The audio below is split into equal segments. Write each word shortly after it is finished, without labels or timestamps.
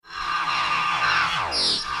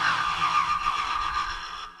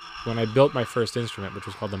When I built my first instrument, which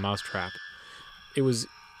was called the Mousetrap, it was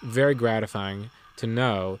very gratifying to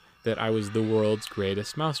know that I was the world's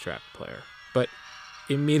greatest mousetrap player. But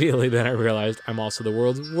immediately then I realized I'm also the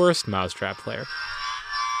world's worst mousetrap player.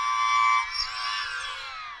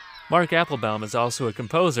 Mark Applebaum is also a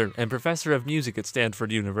composer and professor of music at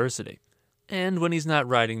Stanford University. And when he's not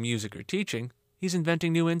writing music or teaching, he's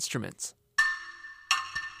inventing new instruments.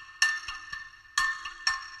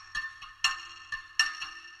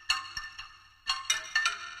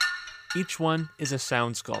 Each one is a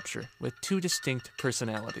sound sculpture with two distinct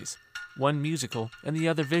personalities, one musical and the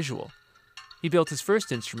other visual. He built his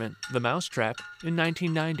first instrument, the Mousetrap, in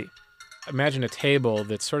 1990. Imagine a table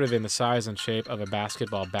that's sort of in the size and shape of a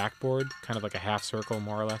basketball backboard, kind of like a half circle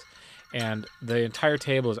more or less. And the entire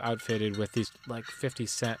table is outfitted with these like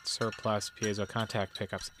 50-cent surplus piezo contact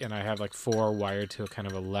pickups. And I have like 4 wired to a kind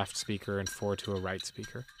of a left speaker and 4 to a right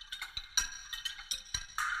speaker.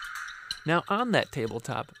 Now on that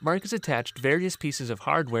tabletop, Mark has attached various pieces of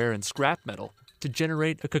hardware and scrap metal to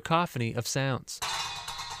generate a cacophony of sounds.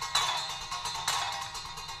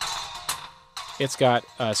 It's got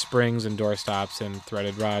springs and doorstops and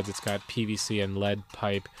threaded rods. It's got PVC and lead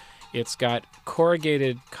pipe. It's got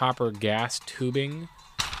corrugated copper gas tubing,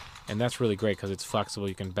 and that's really great because it's flexible.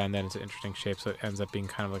 You can bend that into interesting shapes, so it ends up being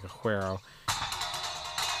kind of like a güero.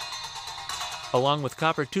 Along with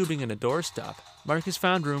copper tubing and a doorstop, Mark has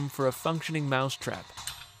found room for a functioning mousetrap.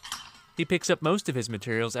 He picks up most of his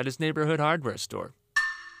materials at his neighborhood hardware store.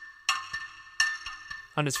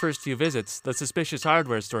 On his first few visits, the suspicious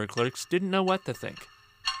hardware store clerks didn't know what to think.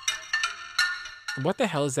 What the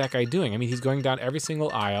hell is that guy doing? I mean, he's going down every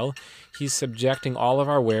single aisle. He's subjecting all of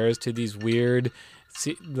our wares to these weird...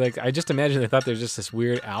 I just imagine they thought there's just this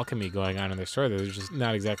weird alchemy going on in their store that they're just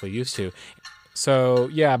not exactly used to. So,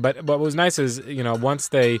 yeah, but what was nice is, once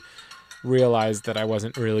they realized that I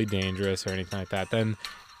wasn't really dangerous or anything like that, then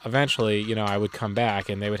eventually, I would come back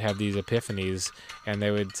and they would have these epiphanies and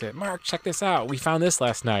they would say, Mark, check this out. We found this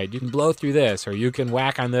last night. You can blow through this, or you can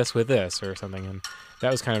whack on this with this or something. And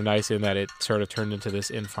that was kind of nice in that it sort of turned into this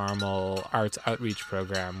informal arts outreach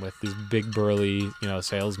program with these big burly,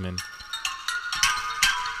 salesmen.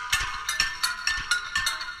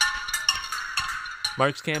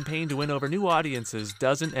 Mark's campaign to win over new audiences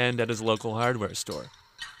doesn't end at his local hardware store.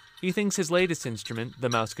 He thinks his latest instrument, the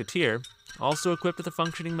Mouseketeer, also equipped with a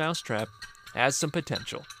functioning mousetrap, has some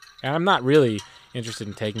potential. And I'm not really interested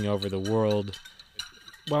in taking over the world.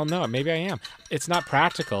 Well, no, maybe I am. It's not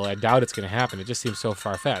practical. I doubt it's going to happen. It just seems so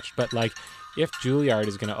far-fetched. But, if Juilliard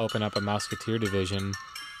is going to open up a Mouseketeer division,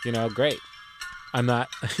 great. I'm not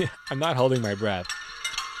holding my breath.